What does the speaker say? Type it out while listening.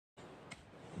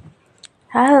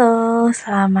Halo,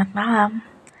 selamat malam.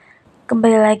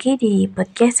 Kembali lagi di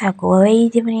podcast aku,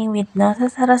 Lady Morning with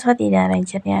Nosa Saraswati dan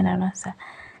Rangernya Nosa.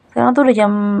 Sekarang tuh udah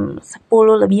jam 10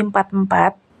 lebih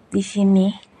 44 di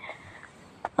sini.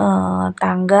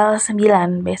 Tanggal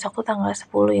 9, besok tuh tanggal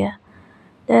 10 ya.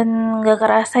 Dan gak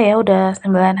kerasa ya udah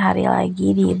 9 hari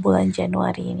lagi di bulan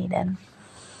Januari ini. Dan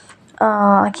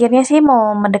akhirnya sih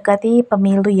mau mendekati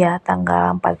pemilu ya,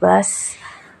 tanggal 14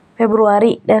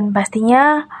 Februari. Dan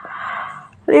pastinya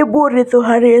libur itu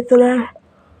hari itu lah.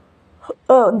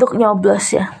 Untuk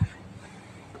nyoblos ya.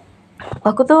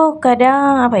 Aku tuh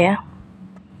kadang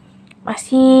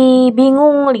masih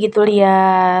bingung gitu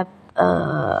lihat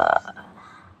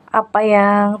apa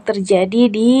yang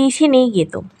terjadi di sini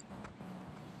gitu.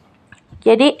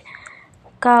 Jadi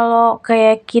kalau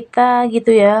kayak kita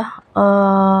gitu ya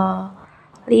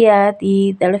lihat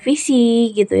di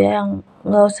televisi gitu ya, yang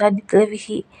nggak usah di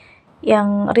televisi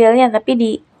yang realnya tapi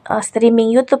di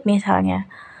streaming YouTube misalnya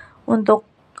untuk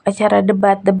acara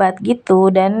debat-debat gitu.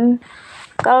 Dan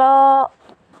kalau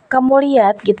kamu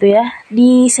lihat gitu ya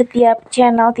di setiap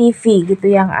channel TV gitu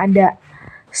yang ada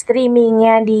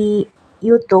streamingnya di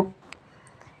YouTube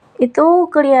itu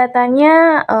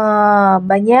kelihatannya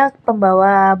banyak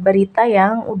pembawa berita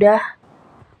yang udah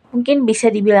mungkin bisa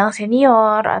dibilang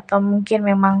senior atau mungkin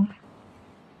memang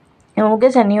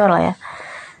mungkin senior lah ya.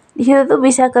 Di situ tuh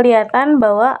bisa kelihatan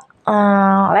bahwa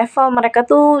level mereka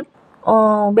tuh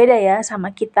beda ya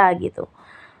sama kita gitu.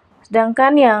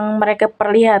 Sedangkan yang mereka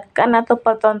perlihatkan atau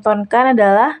pertontonkan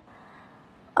adalah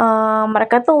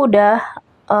mereka tuh udah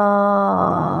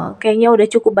kayaknya udah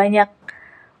cukup banyak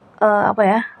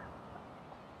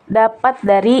dapat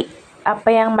dari apa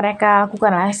yang mereka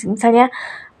lakukan lah. Misalnya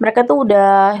mereka tuh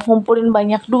udah ngumpulin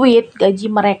banyak duit gaji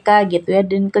mereka gitu ya,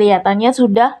 dan kelihatannya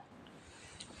sudah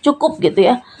cukup gitu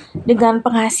ya dengan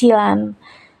penghasilan.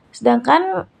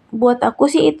 Sedangkan buat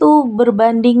aku sih itu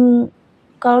berbanding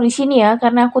kalau di sini ya,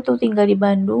 karena aku tuh tinggal di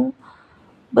Bandung,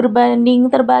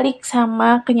 berbanding terbalik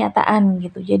sama kenyataan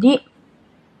gitu. Jadi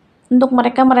untuk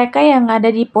mereka-mereka yang ada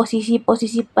di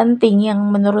posisi-posisi penting yang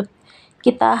menurut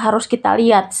kita harus kita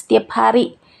lihat setiap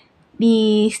hari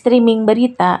di streaming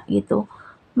berita gitu.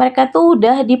 Mereka tuh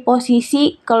udah di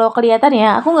posisi, kalau kelihatan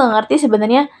ya, aku nggak ngerti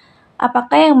sebenarnya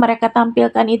apakah yang mereka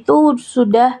tampilkan itu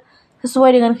sudah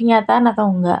sesuai dengan kenyataan atau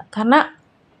enggak. Karena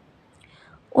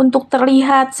untuk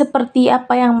terlihat seperti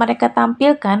apa yang mereka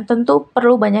tampilkan tentu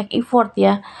perlu banyak effort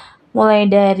ya. Mulai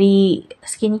dari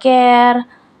skincare,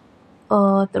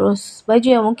 terus baju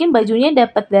ya, mungkin bajunya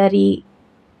dapat dari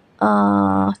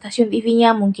stasiun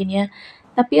TV-nya mungkin ya.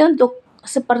 Tapi untuk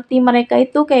seperti mereka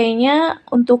itu kayaknya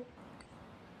untuk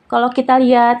kalau kita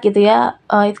lihat gitu ya,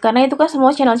 karena itu kan semua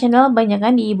channel-channel banyak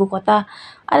kan di ibu kota.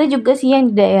 Ada juga sih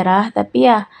yang di daerah, tapi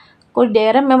ya kalau di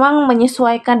daerah memang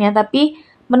menyesuaikan ya, tapi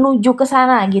menuju ke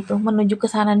sana gitu, menuju ke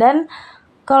sana. Dan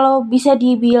kalau bisa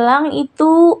dibilang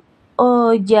itu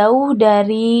jauh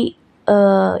dari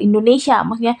Indonesia,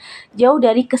 maksudnya jauh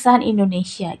dari kesan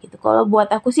Indonesia gitu. Kalau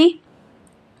buat aku sih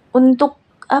untuk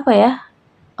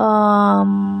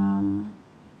um,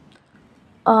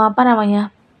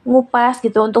 ngupas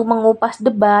gitu, untuk mengupas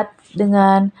debat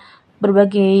dengan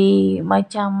berbagai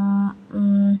macam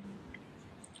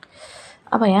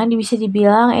bisa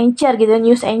dibilang anchor gitu,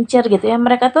 news anchor gitu ya.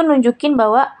 Mereka tuh nunjukin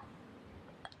bahwa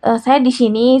saya di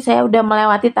sini, saya udah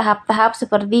melewati tahap-tahap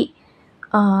seperti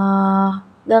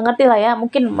gak ngerti lah ya,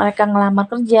 mungkin mereka ngelamar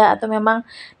kerja atau memang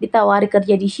ditawari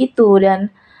kerja di situ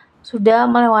dan sudah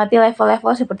melewati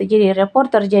level-level seperti jadi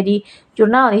reporter, jadi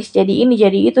jurnalis, jadi ini,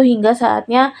 jadi itu, hingga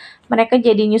saatnya mereka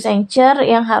jadi news anchor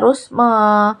yang harus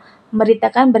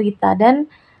memberitakan berita. Dan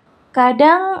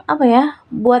kadang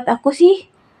buat aku sih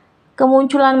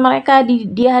kemunculan mereka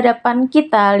di hadapan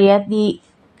kita lihat di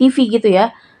TV gitu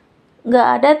ya, nggak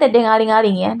ada tedeng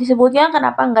aling-aling ya. Disebutnya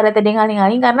kenapa nggak ada tedeng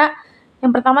aling-aling, karena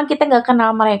yang pertama kita nggak kenal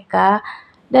mereka.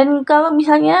 Dan kalau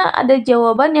misalnya ada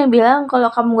jawaban yang bilang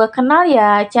kalau kamu nggak kenal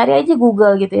ya cari aja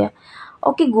Google gitu ya.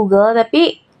 Oke Google,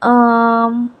 tapi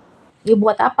ya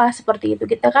buat apa seperti itu?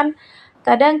 Kita kan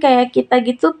kadang kayak kita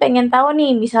gitu pengen tahu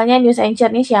nih, misalnya news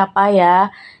anchor-nya siapa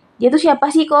ya. Dia tuh siapa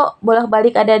sih kok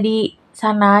bolak-balik ada di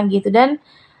sana gitu. Dan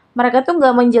mereka tuh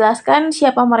nggak menjelaskan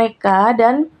siapa mereka.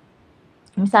 Dan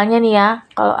misalnya nih ya,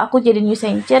 kalau aku jadi news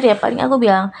anchor ya paling aku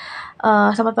bilang,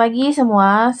 selamat pagi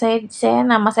semua,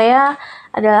 nama saya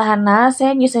adalah Hana,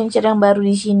 saya news anchor yang baru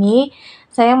di sini.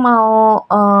 Saya mau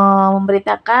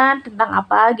memberitakan tentang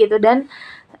apa gitu, dan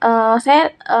saya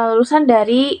lulusan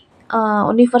dari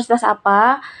universitas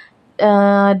apa,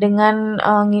 dengan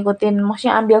ngikutin,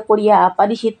 maksudnya ambil kuliah apa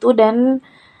di situ, dan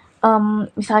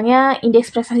misalnya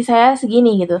indeks prestasi saya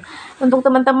segini gitu. Untuk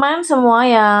teman-teman semua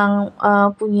yang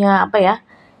punya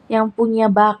yang punya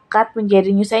bakat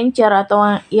menjadi news anchor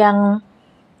atau yang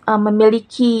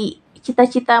memiliki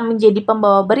cita-cita menjadi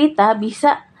pembawa berita,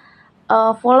 bisa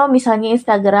follow misalnya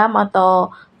Instagram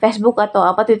atau Facebook atau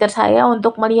Twitter saya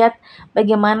untuk melihat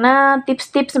bagaimana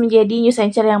tips-tips menjadi news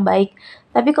anchor yang baik.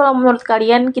 Tapi kalau menurut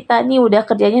kalian kita ini udah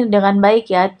kerjanya dengan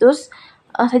baik ya, terus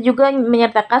saya juga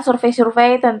menyertakan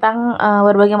survei-survei tentang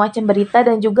berbagai macam berita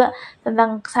dan juga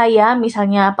tentang saya,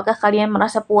 misalnya apakah kalian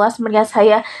merasa puas melihat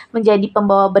saya menjadi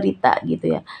pembawa berita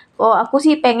gitu ya. Oh, aku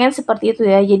sih pengen seperti itu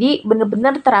ya. Jadi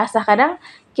bener-bener terasa kadang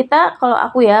kita, kalau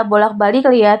aku ya, bolak-balik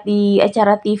lihat di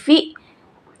acara TV,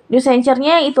 news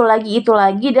anchor-nya itu lagi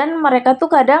dan mereka tuh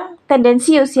kadang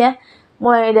tendensius ya.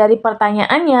 Mulai dari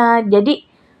pertanyaannya. Jadi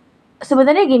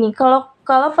sebenarnya gini, kalau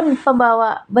kalau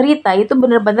pembawa berita itu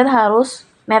benar-benar harus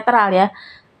netral ya.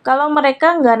 Kalau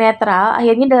mereka nggak netral,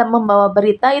 akhirnya dalam membawa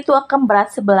berita itu akan berat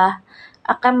sebelah,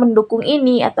 akan mendukung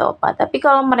ini atau apa. Tapi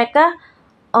kalau mereka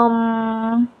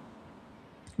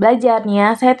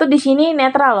belajarnya, saya tuh di sini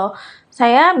netral loh.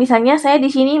 Saya di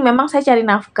sini memang saya cari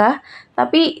nafkah,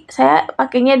 tapi saya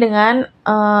pakainya dengan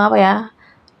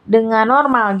dengan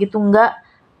normal gitu, nggak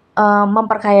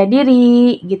memperkaya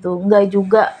diri gitu, nggak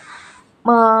juga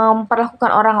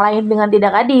memperlakukan orang lain dengan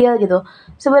tidak adil gitu.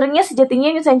 Sebenarnya sejatinya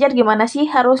news anchor gimana sih?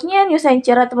 Harusnya news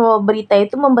anchor atau pembawa berita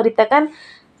itu memberitakan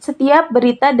setiap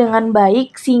berita dengan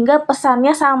baik sehingga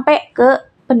pesannya sampai ke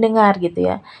pendengar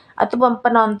gitu ya, atau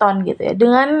penonton gitu ya.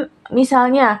 Dengan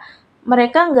misalnya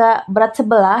mereka nggak berat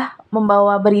sebelah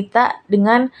membawa berita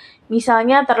dengan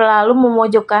misalnya terlalu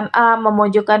memojokkan A,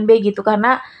 memojokkan B gitu,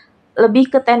 karena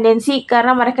lebih ke tendensi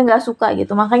karena mereka nggak suka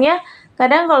gitu. Makanya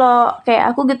kadang kalau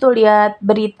kayak aku gitu lihat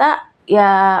berita,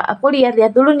 ya aku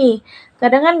lihat-lihat dulu nih.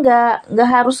 Kadang kan nggak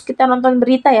harus kita nonton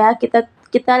berita ya,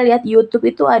 kita lihat YouTube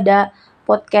itu ada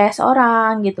podcast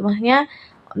orang gitu. Maksudnya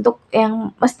untuk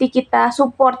yang mesti kita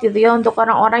support gitu ya, untuk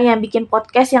orang-orang yang bikin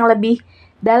podcast yang lebih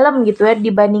dalam gitu ya,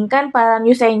 dibandingkan para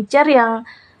news anchor yang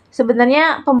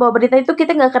sebenarnya pembawa berita itu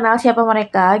kita nggak kenal siapa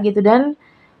mereka gitu, dan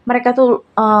mereka tuh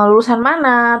lulusan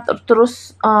mana,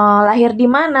 terus lahir di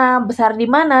mana, besar di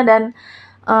mana, dan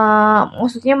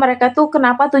maksudnya mereka tuh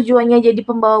kenapa tujuannya jadi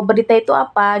pembawa berita itu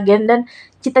apa, dan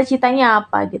cita-citanya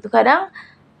apa gitu. Kadang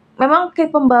memang kayak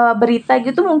pembawa berita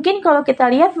gitu, mungkin kalau kita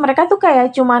lihat mereka tuh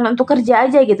kayak cuman untuk kerja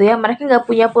aja gitu ya, mereka nggak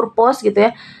punya purpose gitu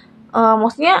ya.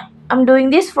 Maksudnya I'm doing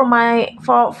this for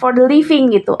the living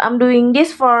gitu, I'm doing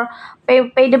this for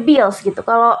pay the bills gitu.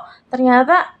 Kalau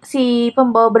ternyata si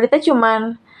pembawa berita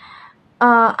cuman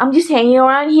I'm just hanging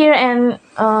around here and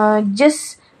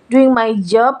just doing my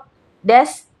job.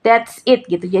 That's it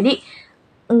gitu. Jadi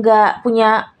nggak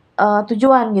punya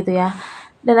tujuan gitu ya.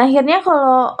 Dan akhirnya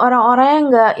kalau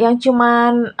orang-orang yang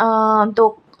cuman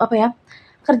untuk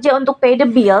kerja untuk pay the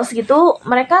bills gitu,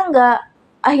 mereka nggak,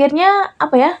 akhirnya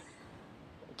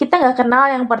kita nggak kenal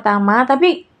yang pertama,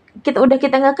 tapi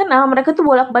kita nggak kenal, mereka tuh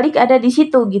bolak-balik ada di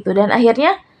situ gitu, dan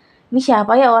akhirnya ini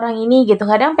siapa ya orang ini gitu.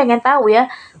 Kadang pengen tahu ya,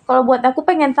 kalau buat aku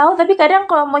pengen tahu, tapi kadang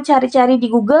kalau mau cari-cari di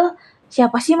Google,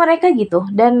 siapa sih mereka gitu.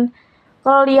 Dan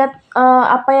kalau lihat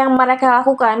apa yang mereka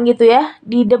lakukan gitu ya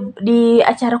di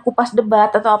acara kupas debat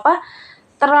atau apa,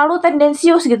 terlalu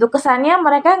tendensius gitu, kesannya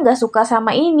mereka nggak suka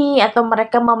sama ini atau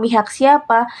mereka memihak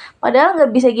siapa, padahal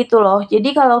nggak bisa gitu loh. Jadi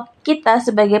kalau kita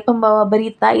sebagai pembawa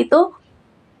berita itu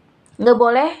nggak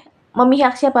boleh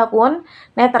memihak siapapun,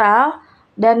 netral,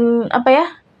 dan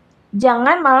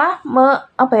jangan malah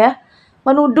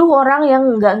menuduh orang yang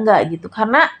enggak gitu,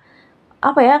 karena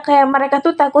kayak mereka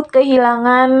tuh takut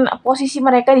kehilangan posisi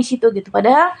mereka di situ gitu.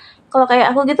 Padahal kalau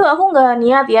kayak aku gitu, aku nggak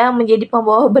niat ya menjadi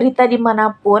pembawa berita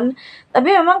dimanapun, tapi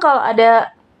memang kalau ada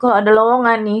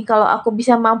lowongan nih, kalau aku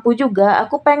bisa mampu juga,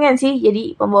 aku pengen sih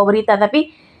jadi pembawa berita,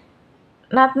 tapi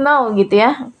not now gitu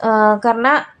ya.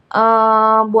 Karena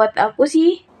buat aku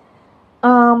sih,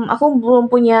 aku belum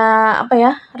punya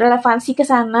relevansi ke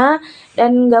sana,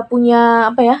 dan nggak punya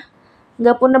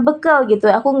bekal gitu.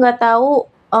 Aku nggak tahu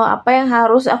apa yang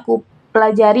harus aku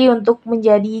pelajari untuk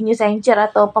menjadi news anchor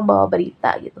atau pembawa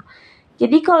berita gitu.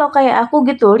 Jadi kalau kayak aku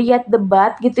gitu lihat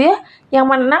debat gitu ya,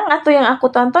 yang menang atau yang aku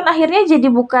tonton akhirnya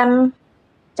jadi bukan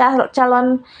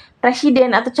calon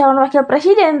presiden atau calon wakil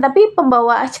presiden, tapi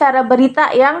pembawa acara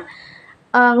berita yang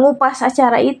ngupas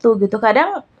acara itu gitu.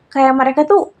 Kadang kayak mereka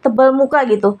tuh tebal muka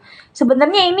gitu.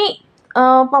 Sebenarnya ini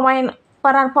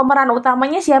pemeran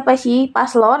utamanya siapa sih?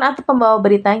 Paslon atau pembawa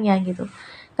beritanya gitu.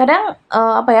 Kadang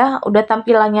udah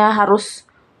tampilannya harus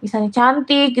misalnya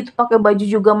cantik gitu, pakai baju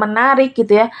juga menarik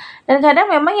gitu ya. Dan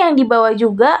kadang memang yang dibawa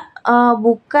juga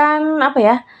bukan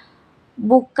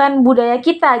bukan budaya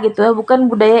kita gitu ya, bukan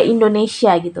budaya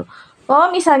Indonesia gitu. Kalau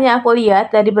misalnya aku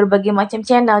lihat dari berbagai macam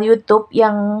channel YouTube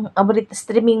yang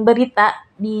streaming berita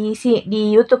di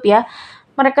YouTube ya,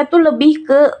 mereka tuh lebih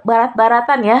ke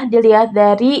barat-baratan ya, dilihat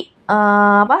dari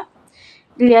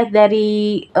dilihat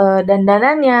dari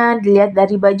dandanannya, dilihat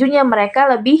dari bajunya, mereka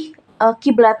lebih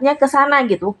kiblatnya ke sana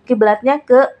gitu, kiblatnya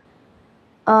ke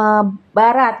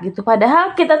barat gitu.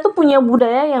 Padahal kita tuh punya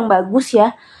budaya yang bagus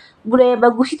ya. Budaya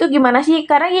bagus itu gimana sih?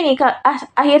 Karena gini,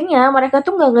 akhirnya mereka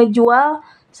tuh nggak ngejual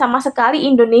sama sekali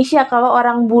Indonesia. Kalau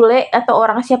orang bule atau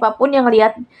orang siapapun yang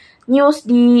lihat news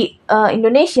di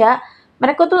Indonesia,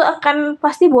 mereka tuh akan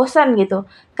pasti bosan gitu.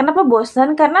 Kenapa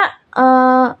bosan? Karena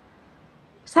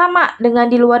sama dengan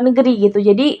di luar negeri gitu.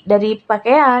 Jadi dari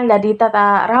pakaian, dari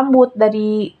tata rambut,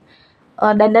 dari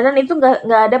dandanan itu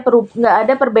nggak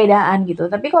ada perbedaan gitu.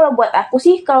 Tapi kalau buat aku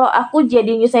sih, kalau aku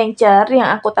jadi news anchor yang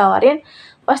aku tawarin,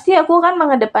 pasti aku akan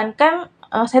mengedepankan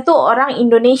saya tuh orang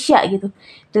Indonesia gitu.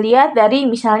 Dilihat dari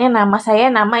misalnya nama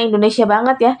saya, nama Indonesia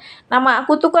banget ya. Nama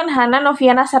aku tuh kan Hana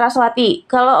Noviana Saraswati.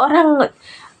 Kalau orang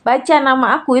baca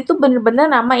nama aku itu bener-bener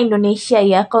nama Indonesia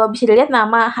ya. Kalau bisa dilihat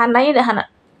nama Hananya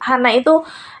Hana itu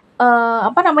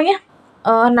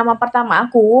nama pertama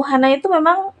aku. Hana itu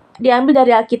memang diambil dari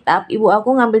Alkitab. Ibu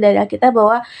aku ngambil dari Alkitab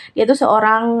bahwa dia itu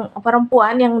seorang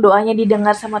perempuan yang doanya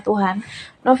didengar sama Tuhan.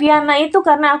 Noviana itu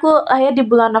karena aku lahir di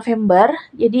bulan November,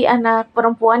 jadi anak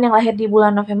perempuan yang lahir di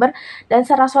bulan November. Dan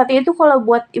Saraswati itu kalau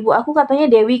buat ibu aku katanya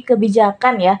Dewi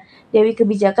Kebijakan ya. Dewi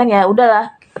Kebijakan ya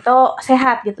udahlah, atau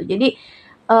sehat gitu. Jadi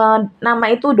nama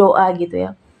itu doa gitu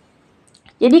ya.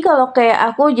 Jadi kalau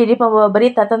kayak aku jadi pembawa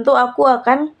berita, tentu aku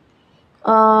akan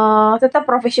tetap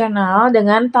profesional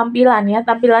dengan tampilan ya.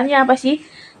 Tampilannya apa sih?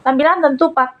 Tampilan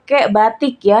tentu pakai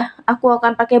batik ya. Aku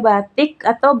akan pakai batik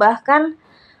atau bahkan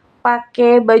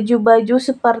pakai baju-baju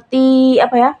seperti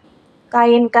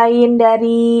kain-kain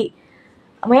dari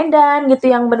Medan gitu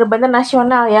yang benar-benar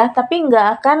nasional ya. Tapi nggak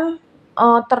akan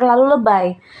terlalu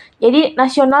lebay. Jadi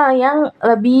nasional yang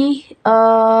lebih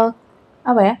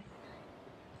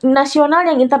nasional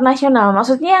yang internasional.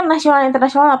 Maksudnya nasional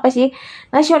internasional apa sih?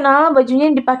 Nasional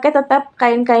bajunya dipakai tetap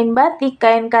kain-kain batik,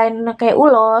 kain-kain kayak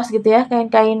ulos gitu ya,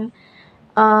 kain-kain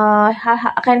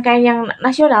kain-kain yang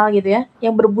nasional gitu ya,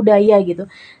 yang berbudaya gitu.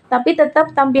 Tapi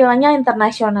tetap tampilannya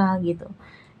internasional gitu.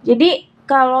 Jadi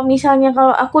kalau misalnya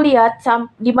kalau aku lihat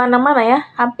di mana-mana ya,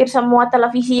 hampir semua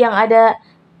televisi yang ada,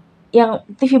 yang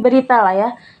TV berita lah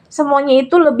ya, semuanya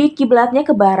itu lebih kiblatnya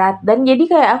ke barat. Dan jadi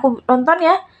kayak aku nonton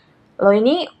ya, loh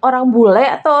ini orang bule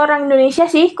atau orang Indonesia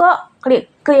sih kok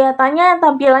kelihatannya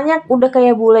tampilannya udah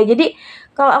kayak bule. Jadi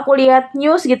kalau aku lihat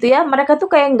news gitu ya, mereka tuh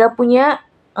kayak nggak punya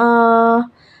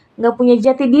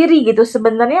jati diri gitu.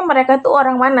 Sebenarnya mereka tuh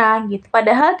orang mana gitu.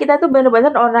 Padahal kita tuh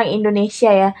benar-benar orang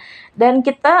Indonesia ya. Dan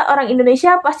kita orang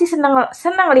Indonesia pasti senang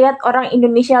lihat orang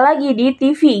Indonesia lagi di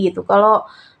TV gitu. Kalau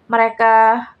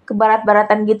mereka ke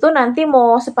barat-baratan gitu, nanti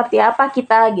mau seperti apa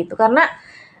kita gitu. Karena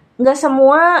nggak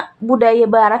semua budaya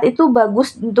barat itu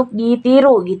bagus untuk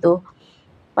ditiru gitu.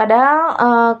 Padahal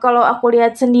kalau aku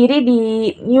lihat sendiri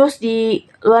di news di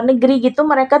luar negeri gitu,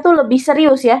 mereka tuh lebih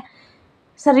serius ya.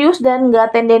 Serius dan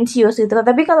nggak tendensius gitu.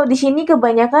 Tapi kalau di sini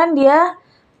kebanyakan dia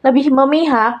lebih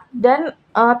memihak dan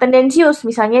tendensius.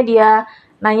 Misalnya dia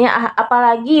nanya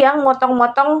apalagi yang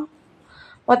motong-motong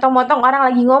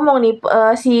orang lagi ngomong nih,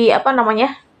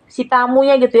 si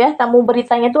tamunya gitu ya, tamu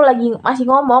beritanya tuh lagi masih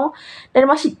ngomong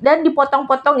dan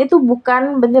dipotong-potong. Itu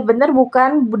bener-bener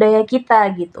bukan budaya kita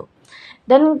gitu.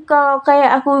 Dan kalau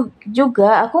kayak aku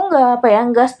juga, aku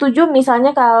nggak setuju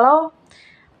misalnya kalau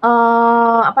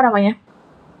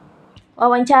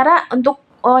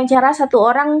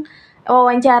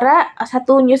wawancara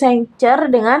satu news anchor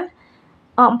dengan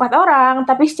 4 orang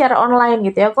tapi secara online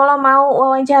gitu ya. Kalau mau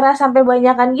wawancara sampai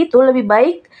banyakan gitu, lebih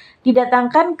baik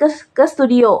didatangkan ke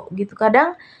studio gitu.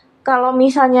 Kadang kalau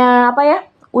misalnya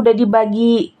udah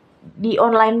dibagi di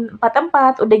online 4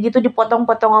 tempat, udah gitu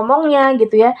dipotong-potong ngomongnya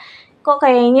gitu ya, kok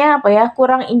kayaknya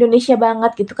kurang Indonesia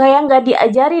banget gitu, kayak nggak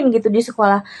diajarin gitu di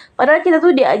sekolah. Padahal kita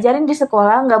tuh diajarin di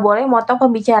sekolah nggak boleh motong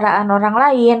pembicaraan orang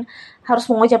lain, harus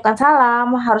mengucapkan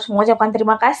salam, harus mengucapkan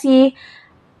terima kasih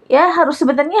ya,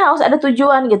 sebenarnya harus ada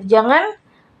tujuan gitu. Jangan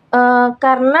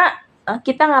karena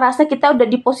kita ngerasa kita udah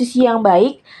di posisi yang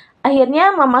baik,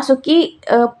 akhirnya memasuki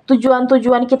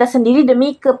tujuan-tujuan kita sendiri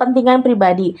demi kepentingan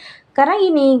pribadi. Karena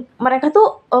gini, mereka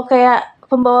tuh kayak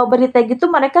pembawa berita gitu,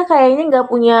 mereka kayaknya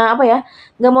nggak punya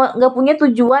nggak punya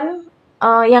tujuan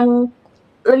yang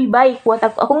lebih baik buat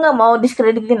aku. Aku nggak mau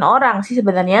diskreditin orang sih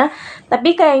sebenarnya,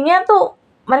 tapi kayaknya tuh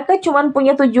mereka cuman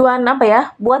punya tujuan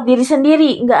buat diri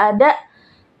sendiri. Nggak ada,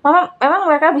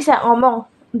 memang mereka bisa ngomong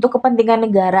untuk kepentingan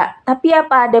negara. Tapi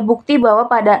apa ada bukti bahwa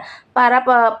pada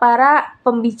para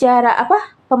pembicara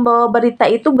pembawa berita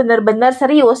itu benar-benar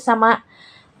serius sama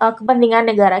kepentingan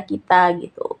negara kita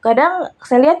gitu. Kadang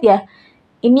saya lihat ya,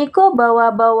 ini kok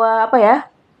bawa-bawa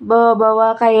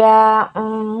bawa-bawa kayak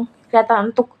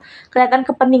kelihatan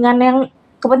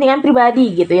kepentingan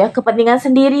pribadi gitu ya, kepentingan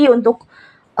sendiri untuk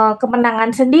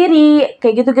kemenangan sendiri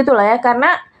kayak gitu-gitulah ya,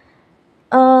 karena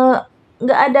eh,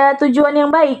 nggak ada tujuan yang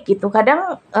baik gitu.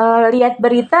 Kadang lihat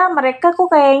berita mereka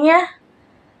kok kayaknya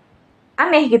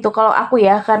aneh gitu kalau aku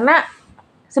ya, karena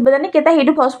sebenarnya kita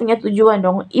hidup harus punya tujuan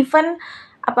dong. Even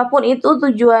apapun itu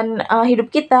tujuan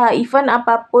hidup kita, even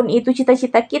apapun itu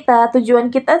cita-cita kita, tujuan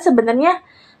kita sebenarnya,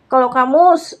 kalau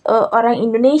kamu orang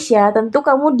Indonesia, tentu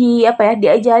kamu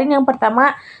diajarin yang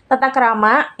pertama tata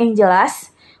krama yang jelas,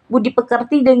 budi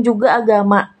pekerti dan juga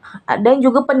agama. Dan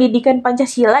juga pendidikan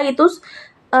Pancasila itu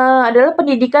adalah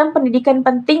pendidikan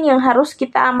penting yang harus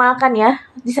kita amalkan ya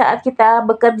di saat kita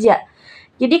bekerja.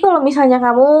 Jadi kalau misalnya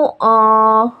kamu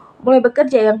mulai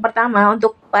bekerja, yang pertama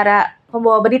untuk para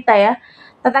pembawa berita ya,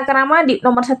 tata krama di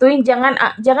nomor satuin, jangan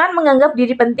menganggap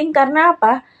diri penting, karena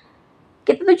apa?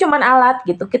 Kita tuh cuman alat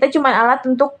gitu. Kita cuman alat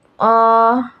untuk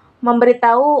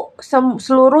memberitahu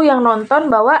seluruh yang nonton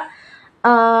bahwa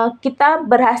kita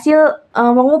berhasil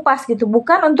mengupas gitu,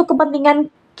 bukan untuk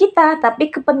kepentingan kita, tapi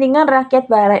kepentingan rakyat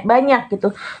banyak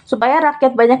gitu, supaya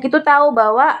rakyat banyak itu tahu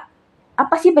bahwa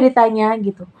apa sih beritanya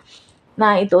gitu.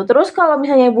 Nah itu, terus kalau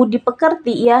misalnya budi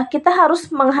pekerti ya, kita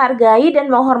harus menghargai dan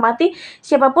menghormati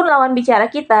siapapun lawan bicara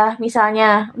kita.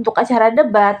 Misalnya untuk acara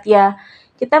debat ya,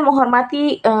 kita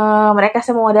menghormati mereka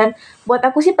semua. Dan buat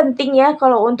aku sih penting ya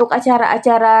kalau untuk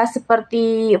acara-acara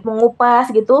seperti mengupas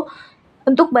gitu,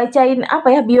 untuk bacain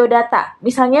biodata.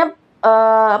 Misalnya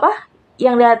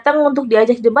yang datang untuk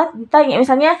diajak debat ditanya,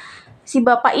 misalnya si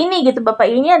bapak ini gitu, bapak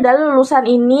ini adalah lulusan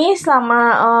ini,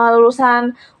 selama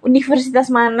lulusan universitas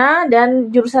mana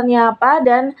dan jurusannya apa,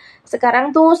 dan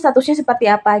sekarang tuh statusnya seperti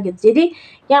apa gitu. Jadi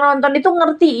yang nonton itu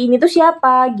ngerti ini tuh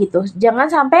siapa gitu. Jangan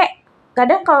sampai,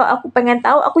 kadang kalau aku pengen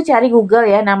tahu, aku cari Google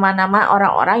ya nama-nama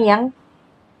orang-orang yang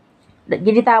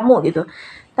jadi tamu gitu.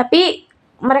 Tapi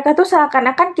mereka tuh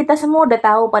seakan-akan kita semua udah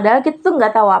tahu, padahal kita tuh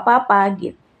nggak tahu apa-apa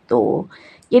gitu.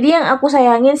 Jadi yang aku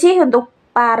sayangin sih untuk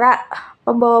para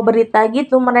pembawa berita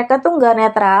gitu, mereka tuh nggak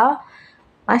netral,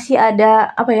 masih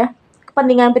ada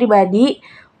kepentingan pribadi.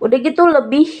 Udah gitu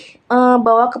lebih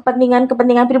bawa kepentingan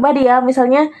pribadi ya.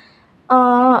 Misalnya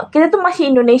kita tuh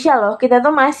masih Indonesia loh, kita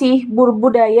tuh masih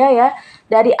berbudaya ya,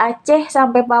 dari Aceh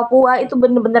sampai Papua itu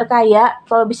bener-bener kaya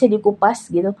kalau bisa dikupas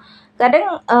gitu.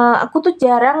 Kadang aku tuh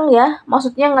jarang ya,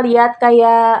 maksudnya ngelihat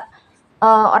kayak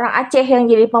orang Aceh yang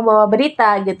jadi pembawa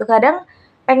berita gitu. Kadang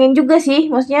pengen juga sih,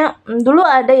 maksudnya dulu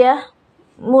ada ya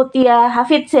Mutia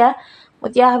Hafidz ya.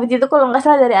 Mutia Hafidz itu kalau nggak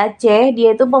salah dari Aceh,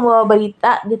 dia itu pembawa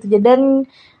berita gitu. Dan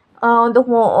untuk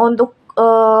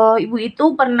ibu itu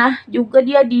pernah juga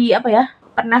dia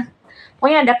pernah,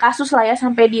 pokoknya ada kasus lah ya,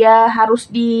 sampai dia harus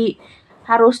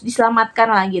diselamatkan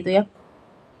lah gitu ya.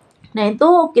 Nah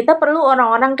itu kita perlu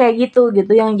orang-orang kayak gitu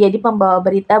yang jadi pembawa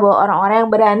berita, bahwa orang-orang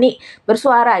yang berani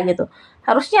bersuara gitu.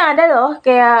 Harusnya ada loh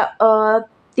kayak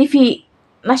TV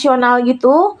nasional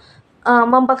gitu,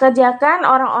 mempekerjakan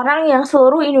orang-orang yang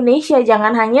seluruh Indonesia,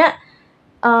 jangan hanya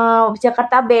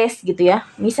Jakarta base gitu ya.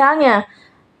 Misalnya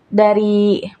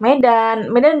dari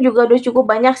Medan juga udah cukup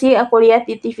banyak sih aku lihat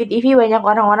di TV banyak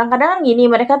orang-orang. Kadang kan gini,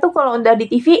 mereka tuh kalau udah di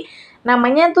TV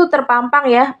namanya tuh terpampang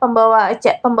ya,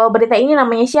 pembawa berita ini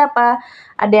namanya siapa,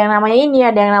 ada yang namanya ini,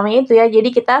 ada yang namanya itu ya, jadi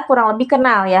kita kurang lebih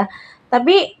kenal ya.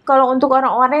 Tapi kalau untuk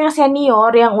orang-orang yang senior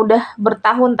yang udah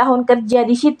bertahun-tahun kerja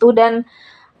di situ dan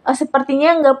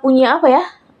sepertinya nggak punya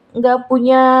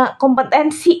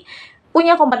kompetensi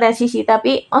sih,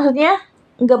 tapi maksudnya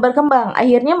nggak berkembang.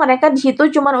 Akhirnya mereka di situ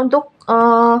cuma untuk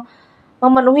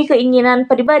memenuhi keinginan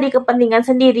pribadi, kepentingan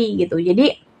sendiri gitu.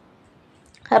 Jadi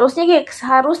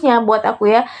harusnya buat aku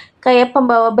ya, kayak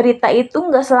pembawa berita itu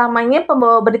nggak selamanya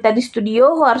pembawa berita di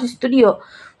studio harus di studio.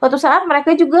 Suatu saat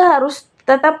mereka juga harus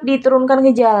tetap diturunkan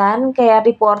ke jalan kayak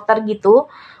reporter gitu,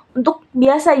 untuk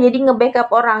biasa jadi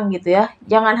nge-backup orang gitu ya.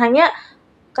 Jangan hanya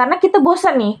karena kita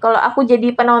bosan nih, kalau aku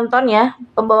jadi penonton ya,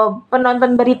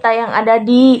 penonton berita yang ada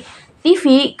di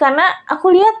TV, karena aku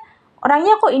lihat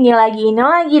orangnya kok ini lagi,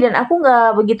 dan aku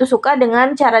nggak begitu suka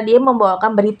dengan cara dia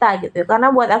membawakan berita gitu. Karena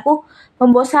buat aku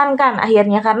membosankan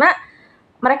akhirnya, karena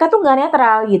mereka tuh nggak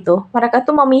netral gitu. Mereka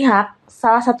tuh memihak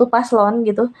salah satu paslon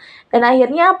gitu. Dan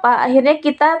akhirnya apa? Akhirnya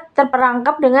kita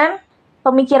terperangkap dengan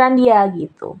pemikiran dia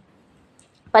gitu.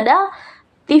 Padahal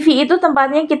TV itu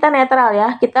tempatnya kita netral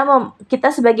ya.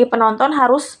 Kita sebagai penonton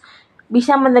harus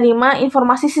bisa menerima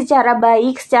informasi secara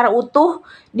baik, secara utuh,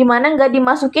 di mana nggak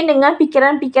dimasukin dengan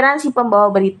pikiran-pikiran si pembawa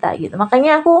berita gitu.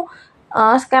 Makanya aku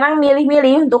sekarang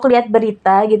milih-milih untuk lihat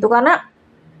berita gitu, karena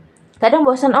kadang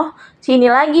bosan, oh si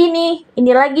ini lagi nih,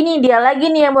 dia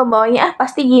lagi nih yang membawanya,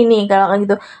 pasti gini kalau kayak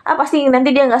gitu, pasti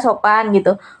nanti dia nggak sopan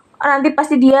gitu, nanti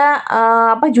pasti dia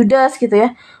judes gitu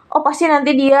ya, pasti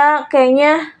nanti dia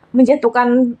kayaknya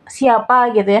menjatuhkan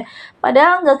siapa gitu ya.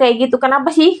 Padahal nggak kayak gitu.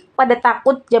 Kenapa sih pada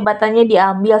takut jabatannya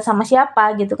diambil sama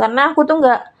siapa gitu? Karena aku tuh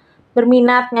nggak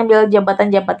berminat ngambil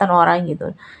jabatan-jabatan orang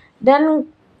gitu. Dan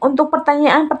untuk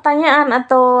pertanyaan-pertanyaan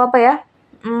atau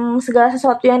segala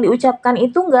sesuatu yang diucapkan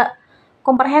itu nggak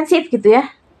komprehensif gitu ya,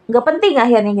 nggak penting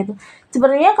akhirnya gitu.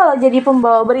 Sebenarnya kalau jadi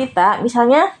pembawa berita,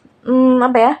 misalnya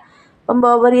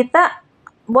pembawa berita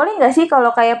boleh nggak sih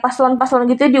kalau kayak paslon-paslon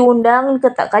gitu diundang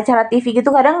ke acara TV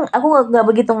gitu. Kadang aku nggak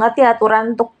begitu ngerti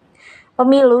aturan untuk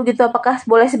pemilu gitu, apakah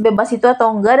boleh sebebas itu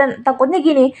atau enggak. Dan takutnya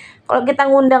gini, kalau kita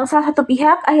ngundang salah satu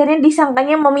pihak akhirnya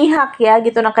disangkanya memihak ya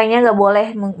gitu. Nah kayaknya nggak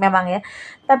boleh memang ya.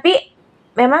 Tapi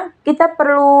memang kita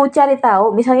perlu cari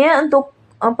tahu, misalnya untuk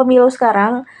pemilu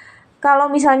sekarang, kalau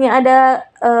misalnya ada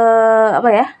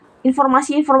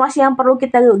informasi-informasi yang perlu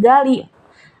kita gali,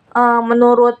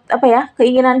 menurut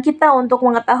keinginan kita untuk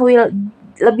mengetahui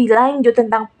lebih lanjut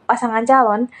tentang pasangan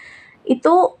calon,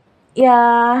 itu ya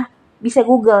bisa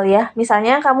Google ya.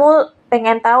 Misalnya kamu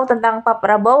pengen tahu tentang Pak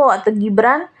Prabowo atau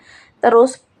Gibran,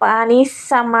 terus Pak Anies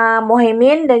sama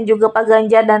Mohaimin, dan juga Pak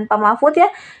Ganjar dan Pak Mahfud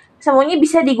ya, semuanya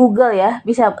bisa di Google ya,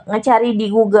 bisa ngecari di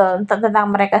Google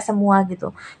tentang mereka semua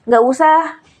gitu. Nggak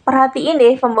usah perhatiin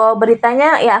deh pembawa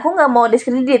beritanya, ya aku nggak mau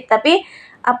diskredit, tapi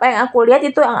apa yang aku lihat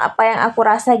itu apa yang aku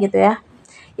rasa gitu ya.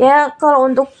 Ya kalau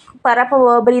untuk para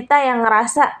pembawa berita yang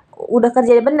ngerasa udah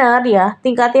kerja benar ya,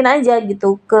 tingkatin aja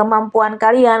gitu kemampuan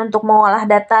kalian untuk mengolah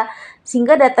data,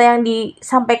 sehingga data yang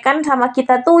disampaikan sama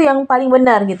kita tuh yang paling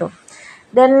benar gitu.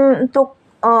 Dan untuk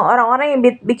orang-orang yang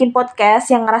bikin podcast,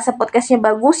 yang ngerasa podcastnya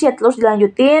bagus ya terus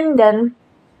dilanjutin dan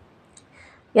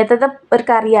ya tetap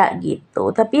berkarya gitu.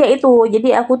 Tapi ya itu,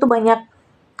 jadi aku tuh banyak,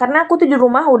 karena aku tuh di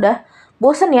rumah udah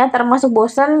bosen ya, termasuk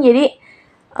bosen, jadi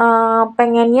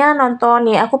pengennya nonton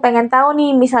nih, aku pengen tahu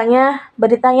nih misalnya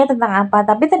beritanya tentang apa,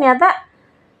 tapi ternyata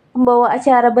pembawa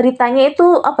acara beritanya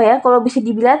itu kalau bisa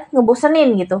dibilang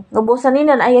ngebosenin gitu,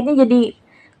 dan akhirnya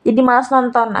jadi malas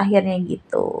nonton akhirnya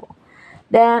gitu.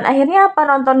 Dan akhirnya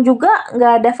nonton juga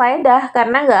nggak ada faedah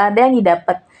karena nggak ada yang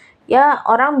didapat. Ya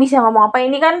orang bisa ngomong apa,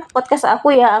 ini kan podcast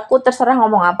aku ya, aku terserah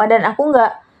ngomong apa, dan aku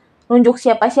nggak nunjuk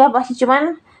siapa-siapa sih,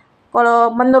 cuman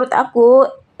kalau menurut aku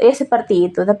ya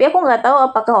seperti itu. Tapi aku nggak tahu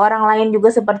apakah orang lain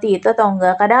juga seperti itu atau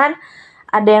enggak. Kadang kan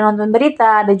ada yang nonton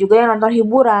berita, ada juga yang nonton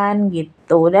hiburan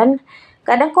gitu. Dan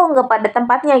kadang kok nggak pada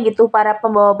tempatnya gitu, para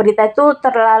pembawa berita itu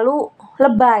terlalu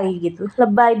lebay gitu.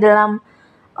 Lebay dalam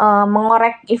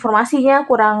mengorek informasinya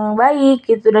kurang baik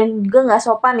gitu, dan juga nggak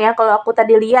sopan ya. Kalau aku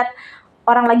tadi lihat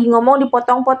orang lagi ngomong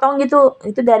dipotong-potong gitu,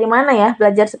 itu dari mana ya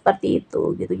belajar seperti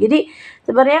itu gitu. Jadi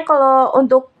sebenarnya kalau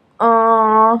untuk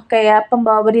kayak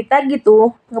pembawa berita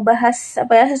gitu ngebahas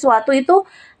sesuatu itu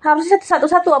harusnya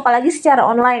satu-satu, apalagi secara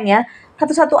online ya,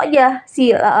 satu-satu aja si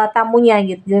tamunya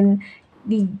gitu, dan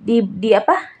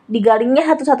digalingnya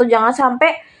satu-satu, jangan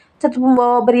sampai satu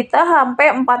pembawa berita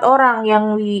sampai 4 orang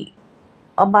yang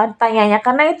tanyanya,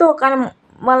 karena itu akan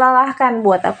melelahkan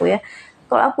buat aku ya.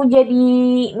 Kalau aku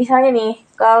jadi misalnya nih,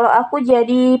 kalau aku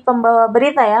jadi pembawa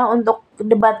berita ya untuk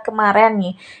debat kemarin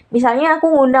nih, misalnya aku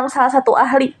ngundang salah satu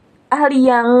ahli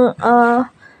yang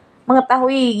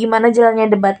mengetahui gimana jalannya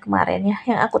debat kemarin ya.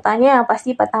 Yang aku tanya yang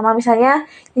pasti pertama, misalnya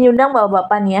diundang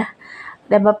bapak-bapak nih ya.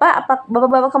 Dan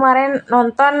bapak-bapak kemarin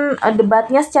nonton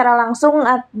debatnya secara langsung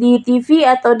di TV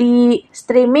atau di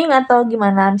streaming atau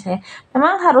gimana misalnya.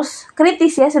 Memang harus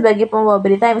kritis ya sebagai pembawa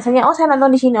berita. Misalnya, saya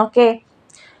nonton di sini, oke.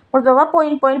 Menurut Bapak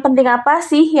poin-poin penting apa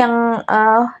sih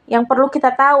yang perlu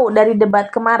kita tahu dari debat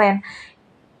kemarin?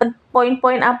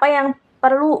 Poin-poin apa yang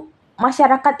perlu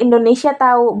masyarakat Indonesia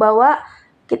tahu bahwa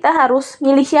kita harus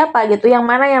milih siapa gitu, yang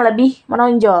mana yang lebih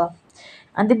menonjol?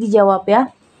 Nanti dijawab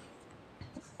ya.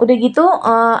 Udah gitu,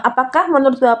 apakah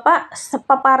menurut Bapak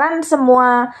paparan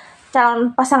semua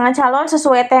pasangan calon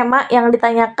sesuai tema yang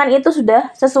ditanyakan itu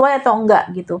sudah sesuai atau enggak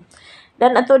gitu?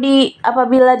 Dan atau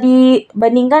apabila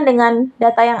dibandingkan dengan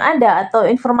data yang ada atau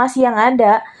informasi yang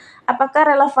ada,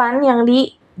 apakah relevan yang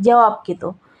dijawab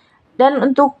gitu? Dan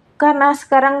karena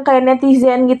sekarang kayak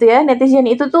netizen gitu ya, netizen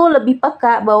itu tuh lebih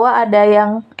peka bahwa ada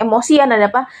yang emosian, ada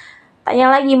apa?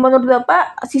 Tanya lagi, menurut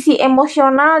Bapak sisi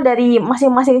emosional dari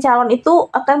masing-masing calon itu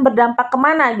akan berdampak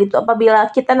kemana gitu apabila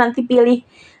kita nanti pilih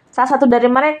salah satu dari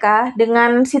mereka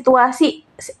dengan situasi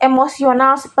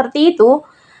emosional seperti itu?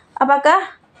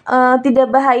 Apakah tidak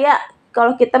bahaya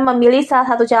kalau kita memilih salah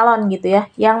satu calon gitu ya,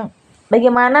 yang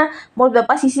bagaimana menurut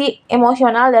Bapak sisi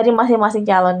emosional dari masing-masing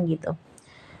calon gitu.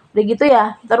 Udah gitu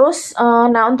ya. Terus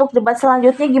nah untuk debat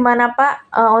selanjutnya gimana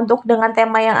Pak? Untuk dengan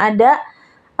tema yang ada,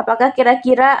 apakah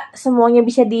kira-kira semuanya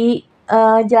bisa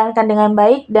dijalankan dengan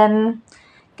baik dan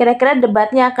kira-kira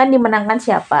debatnya akan dimenangkan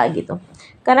siapa gitu.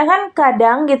 Karena kan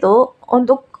kadang gitu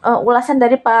untuk ulasan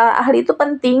dari para ahli itu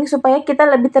penting supaya kita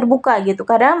lebih terbuka gitu.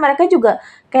 Kadang mereka juga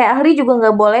kayak ahli juga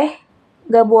nggak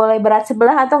boleh berat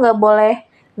sebelah atau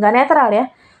nggak netral ya.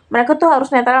 Mereka tuh harus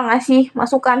netral ngasih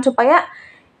masukan supaya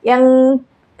yang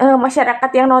masyarakat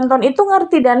yang nonton itu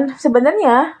ngerti. Dan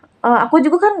sebenarnya aku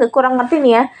juga kan kurang ngerti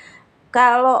nih ya,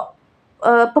 kalau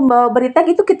pembawa berita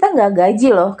gitu kita nggak gaji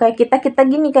loh, kayak kita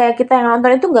gini, kayak kita yang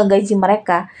nonton itu nggak gaji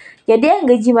mereka. Jadi yang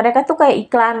gaji mereka tuh kayak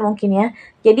iklan mungkin ya.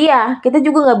 Jadi ya kita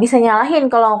juga nggak bisa nyalahin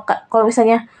kalau kalau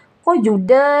misalnya kok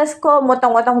judes, kok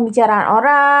motong-motong pembicaraan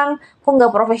orang, kok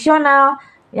nggak profesional.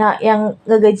 Ya, yang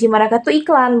ngegaji mereka tuh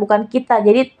iklan, bukan kita.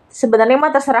 Jadi sebenarnya mah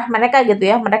terserah mereka gitu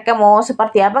ya. Mereka mau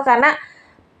seperti apa, karena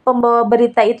pembawa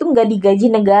berita itu nggak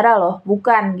digaji negara loh,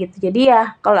 bukan gitu. Jadi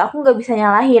ya kalau aku nggak bisa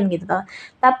nyalahin gitu.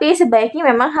 Tapi sebaiknya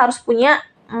memang harus punya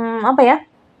apa ya?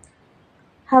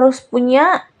 Harus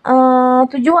punya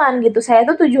tujuan gitu. Saya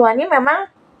tuh tujuannya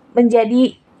memang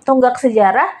menjadi tonggak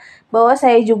sejarah bahwa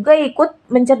saya juga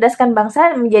ikut mencerdaskan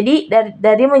bangsa menjadi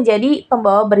dari menjadi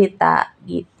pembawa berita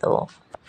gitu.